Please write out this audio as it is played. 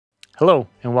Hello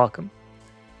and welcome.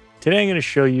 Today I'm going to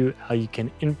show you how you can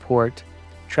import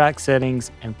track settings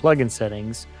and plugin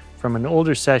settings from an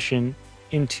older session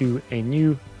into a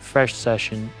new, fresh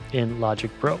session in Logic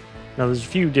Pro. Now there's a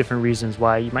few different reasons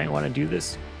why you might want to do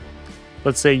this.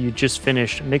 Let's say you just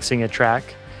finished mixing a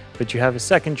track, but you have a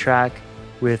second track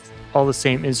with all the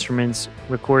same instruments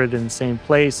recorded in the same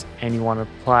place, and you want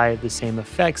to apply the same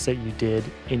effects that you did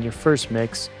in your first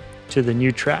mix to the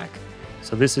new track.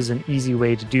 So this is an easy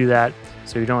way to do that,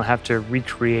 so you don't have to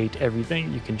recreate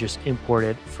everything. You can just import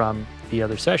it from the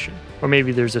other session. Or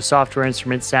maybe there's a software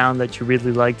instrument sound that you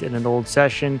really liked in an old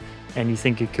session and you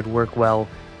think it could work well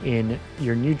in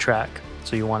your new track,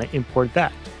 so you want to import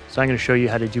that. So I'm going to show you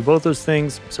how to do both those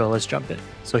things, so let's jump in.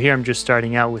 So here I'm just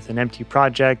starting out with an empty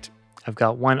project. I've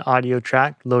got one audio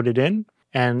track loaded in,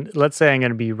 and let's say I'm going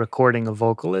to be recording a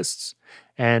vocalist.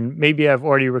 And maybe I've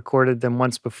already recorded them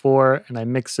once before and I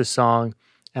mixed the song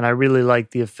and I really like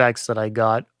the effects that I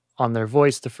got on their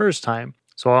voice the first time.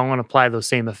 So I want to apply those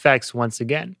same effects once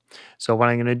again. So what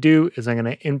I'm going to do is I'm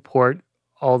going to import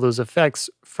all those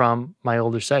effects from my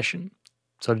older session.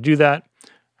 So to do that,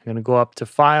 I'm going to go up to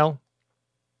File,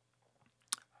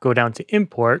 go down to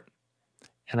Import,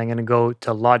 and I'm going to go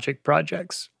to Logic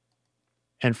Projects.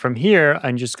 And from here,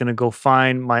 I'm just going to go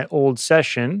find my old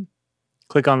session,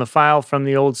 click on the file from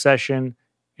the old session,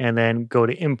 and then go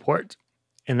to Import.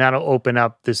 And that'll open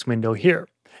up this window here.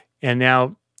 And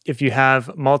now, if you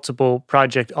have multiple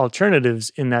project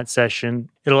alternatives in that session,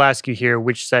 it'll ask you here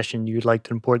which session you'd like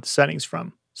to import the settings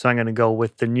from. So I'm going to go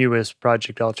with the newest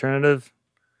project alternative.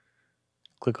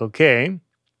 Click OK.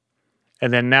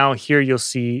 And then now here you'll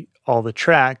see all the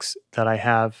tracks that I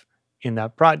have in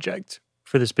that project.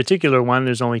 For this particular one,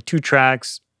 there's only 2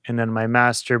 tracks, and then my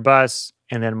master bus,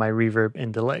 and then my reverb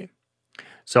and delay.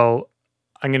 So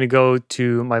I'm going to go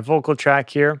to my vocal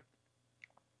track here,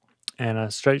 and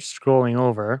I'll start scrolling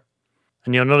over,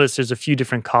 and you'll notice there's a few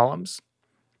different columns.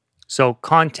 So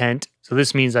content, so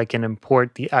this means I can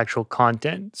import the actual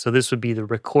content. So this would be the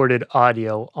recorded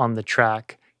audio on the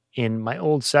track in my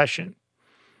old session.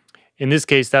 In this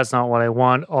case, that's not what I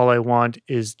want. All I want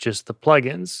is just the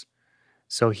plugins.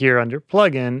 So here under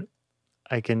plugin,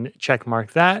 I can check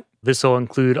mark that. This will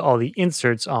include all the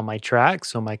inserts on my track,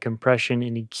 so my compression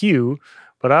and EQ,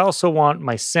 but I also want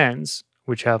my sends,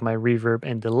 which have my reverb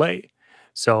and delay.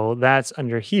 So that's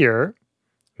under here.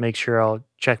 Make sure I'll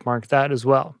check mark that as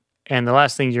well. And the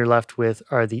last thing you're left with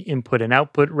are the input and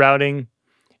output routing,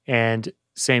 and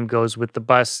same goes with the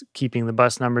bus, keeping the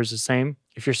bus numbers the same.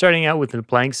 If you're starting out with a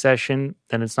blank session,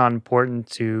 then it's not important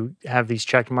to have these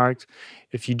check marked.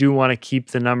 If you do want to keep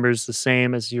the numbers the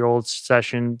same as your old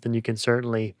session, then you can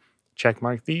certainly check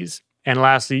mark these. And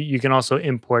lastly, you can also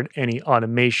import any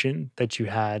automation that you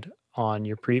had on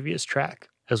your previous track,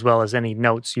 as well as any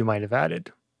notes you might have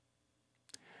added.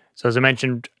 So as I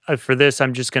mentioned, for this,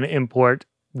 I'm just going to import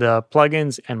the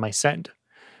plugins and my send.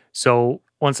 So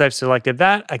once I've selected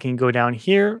that, I can go down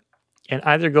here and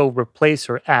either go replace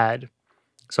or add.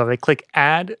 So if I click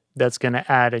add, that's going to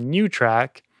add a new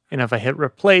track. And if I hit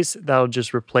replace, that'll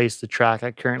just replace the track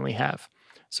I currently have.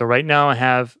 So right now I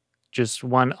have just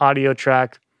one audio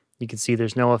track. You can see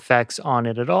there's no effects on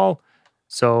it at all.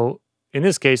 So in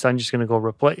this case, I'm just going to go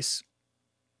replace.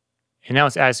 And now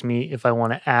it's asking me if I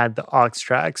want to add the aux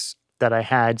tracks that I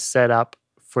had set up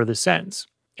for the sends.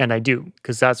 And I do,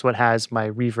 because that's what has my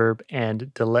reverb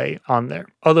and delay on there.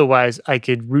 Otherwise, I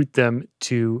could route them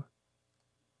to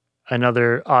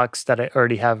another aux that I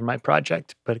already have in my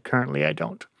project, but currently I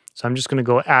don't. So I'm just going to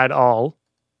go add all.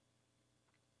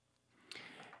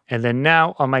 And then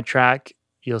now on my track,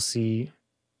 you'll see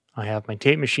I have my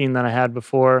tape machine that I had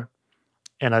before,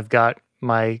 and I've got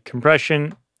my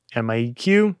compression and my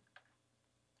EQ.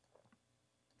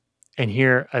 And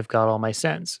here I've got all my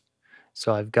sends.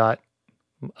 So I've got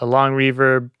a long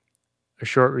reverb, a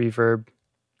short reverb,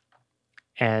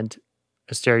 and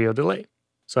a stereo delay.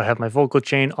 So I have my vocal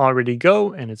chain already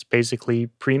go, and it's basically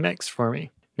pre-mixed for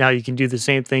me. Now you can do the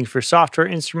same thing for software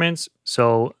instruments.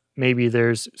 So maybe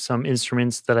there's some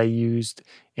instruments that I used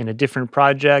in a different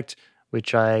project,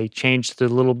 which I changed a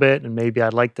little bit, and maybe I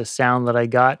like the sound that I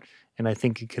got, and I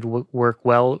think it could work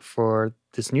well for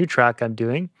this new track I'm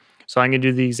doing. So I'm going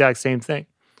to do the exact same thing.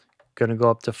 I'm going to go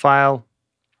up to File,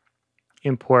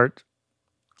 Import,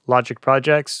 Logic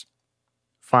Projects,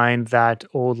 find that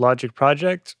old Logic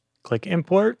project, click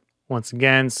Import. Once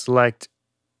again, select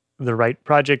the right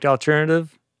project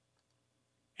alternative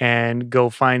and go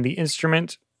find the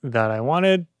instrument that I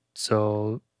wanted.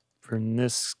 So for in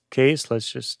this case,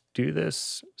 let's just do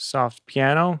this soft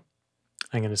piano.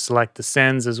 I'm going to select the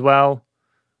sends as well.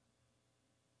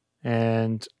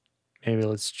 And Maybe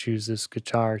let's choose this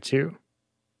guitar too.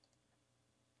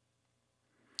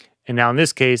 And now in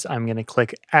this case, I'm going to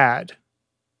click add,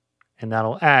 and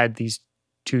that'll add these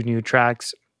 2 new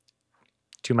tracks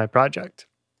to my project.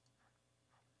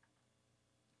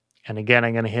 And again,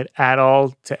 I'm going to hit add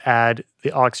all to add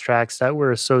the aux tracks that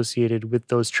were associated with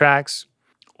those tracks,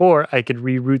 or I could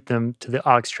reroute them to the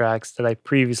aux tracks that I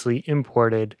previously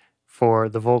imported for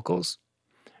the vocals.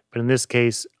 But in this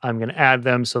case, I'm going to add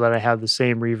them so that I have the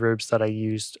same reverbs that I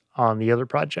used on the other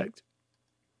project.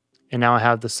 And now I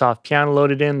have the soft piano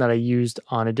loaded in that I used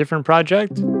on a different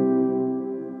project,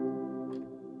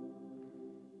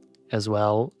 as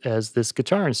well as this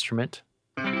guitar instrument.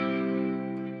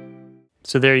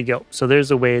 So there you go. So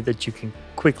there's a way that you can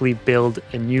quickly build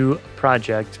a new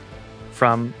project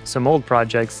from some old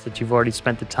projects that you've already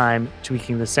spent the time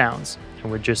tweaking the sounds.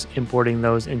 And we're just importing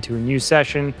those into a new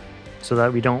session so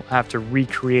that we don't have to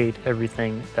recreate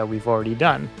everything that we've already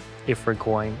done if we're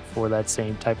going for that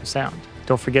same type of sound.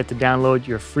 Don't forget to download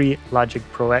your free Logic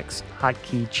Pro X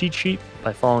hotkey cheat sheet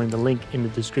by following the link in the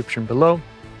description below.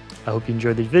 I hope you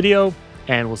enjoyed this video,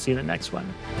 and we'll see you in the next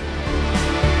one.